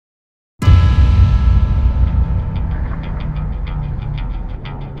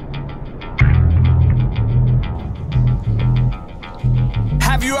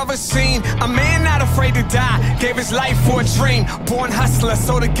ever seen a man not afraid to die, gave his life for a dream. Born hustler,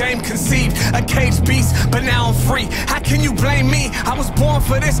 so the game conceived. A caged beast, but now I'm free. How can you blame me? I was born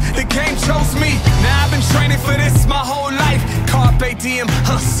for this, the game chose me. Now I've been training for this my whole life. Carpe diem,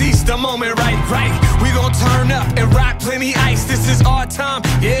 seize the moment, right. We gon' turn up and rock plenty ice. This is our time,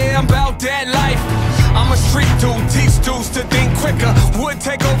 yeah, I'm about that life. I'm a street dude, teach dudes to think quicker. Would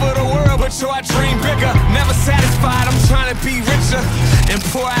take over the world, but yo, I dream bigger. Never satisfied, I'm trying to be richer. And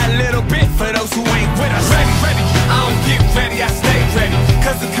pour out a little bit for those who ain't with us. Ready, I don't get ready, I stay ready.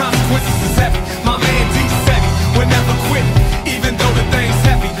 Cause the consequences is heavy. My man D said he would never quit, even though the thing's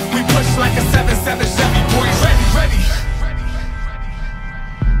heavy. We push like a 7-7 Chevy, boys ready.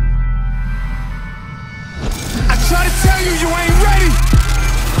 I try to tell you, you ain't ready.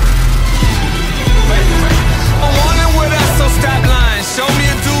 I'm wanting with us, so stop lying. Show me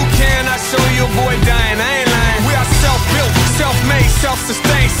a dude can, I show you a boy dying. I ain't lying. We are self-built, self-made,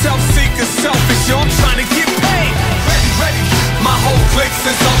 self-sustained, self-seekers, selfish. Yo, I'm trying to get paid. Ready. My whole clique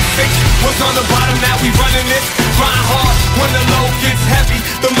since '06 was on the bottom, now we running this.